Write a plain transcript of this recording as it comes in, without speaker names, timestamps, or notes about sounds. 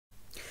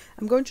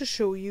I'm going to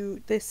show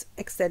you this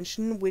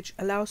extension which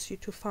allows you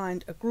to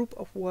find a group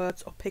of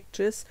words or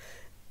pictures,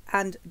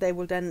 and they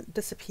will then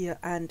disappear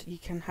and you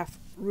can have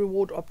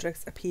reward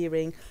objects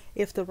appearing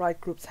if the right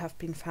groups have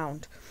been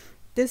found.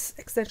 This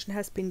extension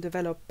has been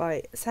developed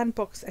by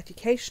Sandbox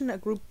Education, a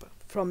group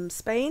from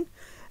Spain,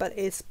 but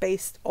is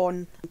based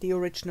on the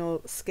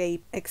original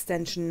Scape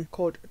extension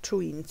called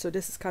Tween. So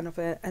this is kind of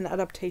an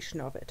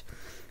adaptation of it.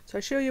 So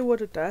I show you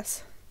what it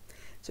does.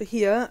 So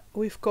here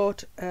we've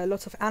got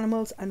lots of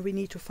animals and we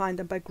need to find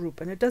them by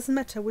group, and it doesn't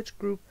matter which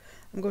group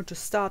I'm going to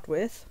start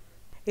with.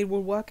 It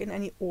will work in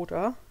any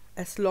order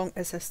as long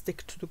as I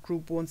stick to the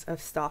group once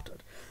I've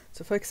started.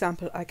 So for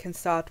example, I can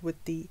start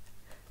with the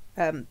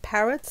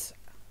parrots.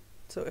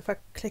 So if I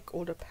click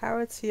all the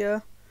parrots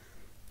here,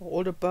 or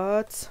all the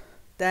birds,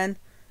 then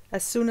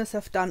as soon as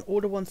I've done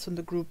all the ones from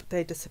the group,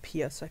 they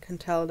disappear. So I can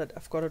tell that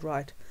I've got it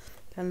right.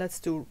 Then let's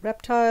do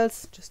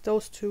reptiles, just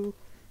those two.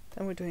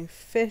 Then we're doing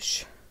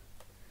fish.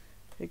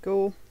 There we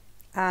go.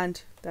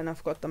 And then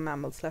I've got the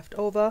mammals left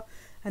over.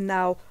 And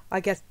now I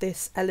get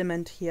this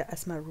element here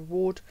as my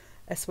reward,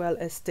 as well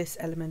as this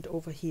element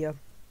over here,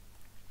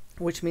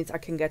 which means I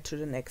can get to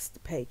the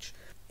next page.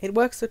 It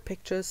works with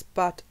pictures,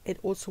 but it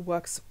also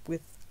works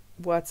with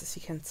words, as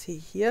you can see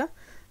here.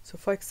 So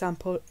for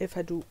example, if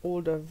I do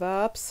all the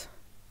verbs,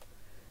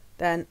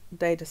 then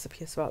they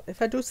disappear as well.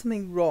 If I do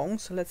something wrong,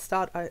 so let's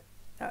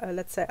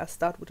say I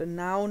start with a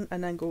noun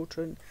and then go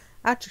to an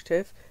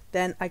adjective,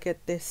 then I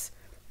get this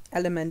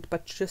element,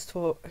 but just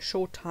for a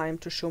short time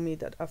to show me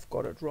that I've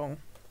got it wrong.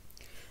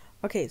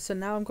 Okay, so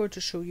now I'm going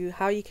to show you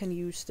how you can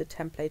use the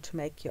template to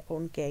make your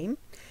own game.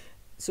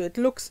 So it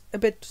looks a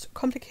bit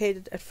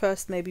complicated at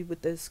first, maybe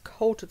with this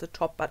code at the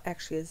top, but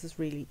actually this is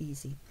really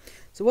easy.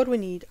 So what we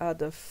need are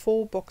the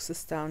 4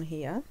 boxes down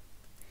here,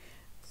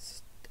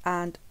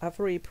 and I've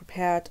already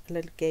prepared a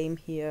little game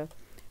here,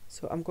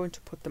 so I'm going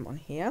to put them on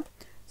here.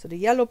 So the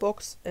yellow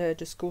box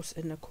just goes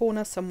in a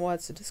corner somewhere,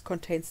 so this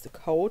contains the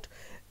code.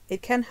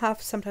 It can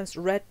have sometimes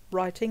red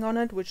writing on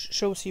it, which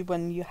shows you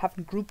when you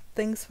haven't grouped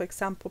things, for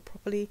example,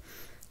 properly,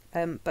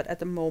 but at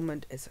the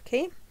moment it's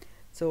okay.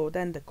 So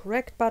then the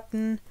correct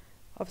button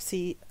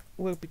obviously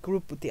will be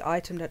grouped with the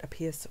item that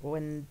appears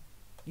when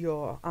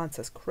your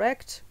answer is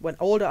correct, when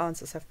all the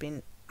answers have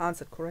been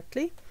answered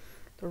correctly.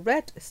 The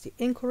red is the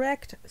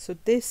incorrect, so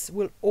this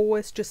will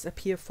always just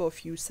appear for a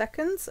few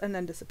seconds and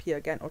then disappear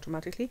again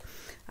automatically.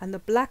 And the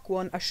black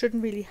one I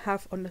shouldn't really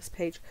have on this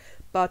page,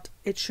 but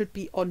it should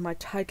be on my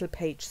title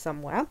page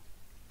somewhere,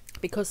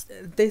 because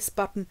this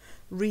button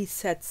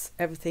resets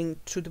everything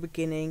to the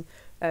beginning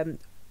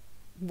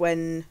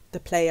when the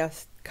player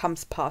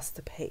comes past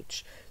the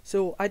page.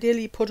 So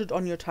ideally put it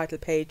on your title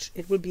page,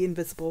 it will be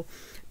invisible,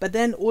 but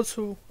then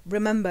also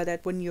remember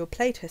that when you're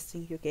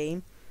playtesting your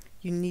game,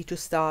 you need to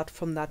start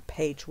from that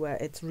page where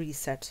it's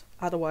reset,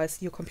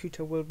 otherwise your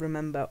computer will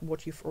remember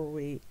what you've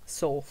already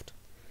solved.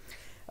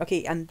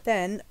 Okay, and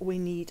then we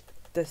need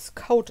this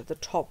code at the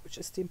top, which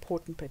is the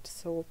important bit.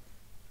 So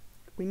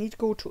we need to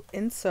go to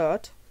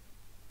insert,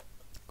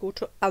 go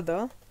to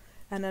other,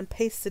 and then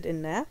paste it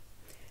in there,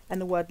 and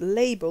the word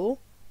label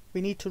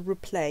we need to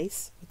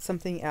replace with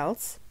something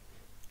else.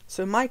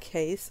 So in my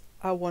case,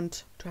 I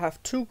want to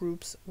have 2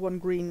 groups, one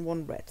green,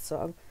 one red. So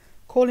I'm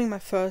calling my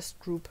first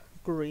group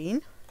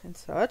green,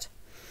 insert.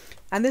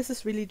 And this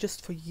is really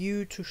just for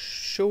you to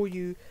show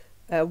you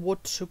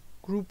what to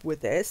group with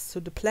this, so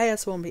the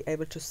players won't be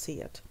able to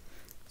see it.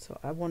 So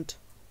I want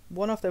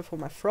one of them for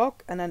my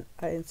frog, and then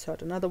I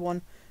insert another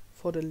one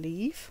for the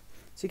leaf.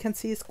 So you can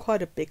see it's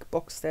quite a big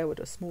box there with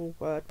a small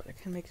word, but I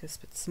can make this a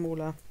bit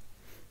smaller.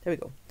 There we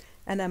go.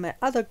 And then my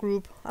other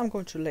group, I'm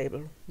going to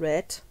label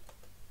red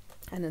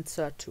and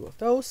insert 2 of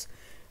those.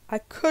 I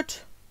could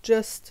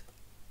just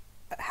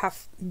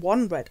have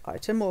 1 red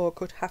item, or I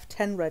could have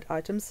 10 red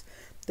items.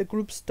 The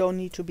groups don't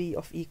need to be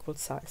of equal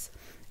size.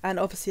 And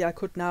obviously I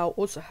could now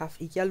also have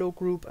a yellow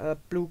group, a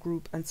blue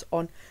group, and so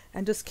on,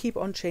 and just keep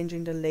on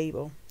changing the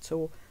label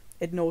so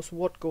it knows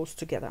what goes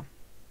together.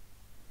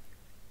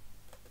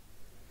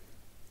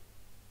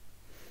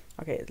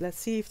 Okay, let's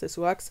see if this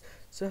works.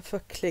 So if I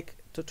click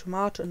the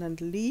tomato and then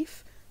the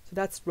leaf, so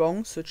that's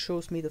wrong, so it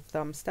shows me the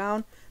thumbs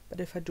down. But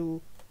if I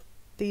do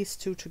these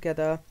 2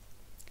 together,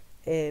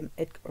 it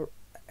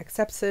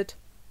accepts it,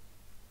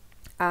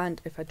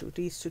 and if I do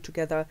these 2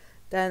 together,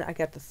 then I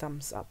get the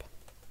thumbs up.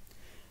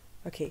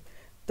 Okay,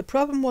 the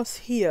problem was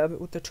here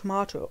with the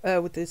tomato,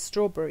 with the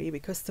strawberry,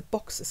 because the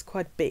box is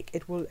quite big.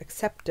 It will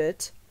accept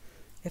it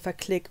if I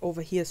click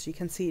over here, so you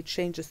can see it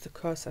changes the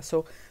cursor.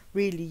 So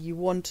really you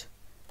want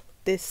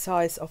this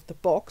size of the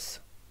box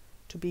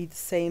to be the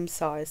same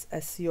size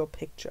as your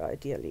picture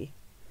ideally.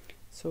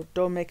 So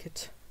don't make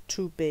it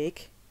too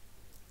big,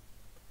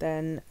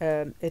 then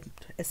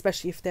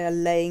especially if they're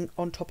laying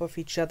on top of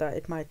each other,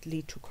 it might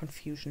lead to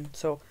confusion.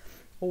 So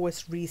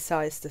always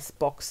resize this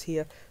box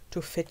here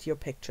to fit your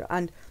picture,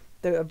 and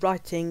the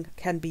writing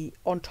can be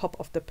on top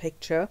of the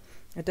picture.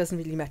 It doesn't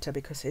really matter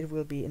because it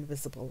will be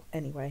invisible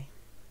anyway.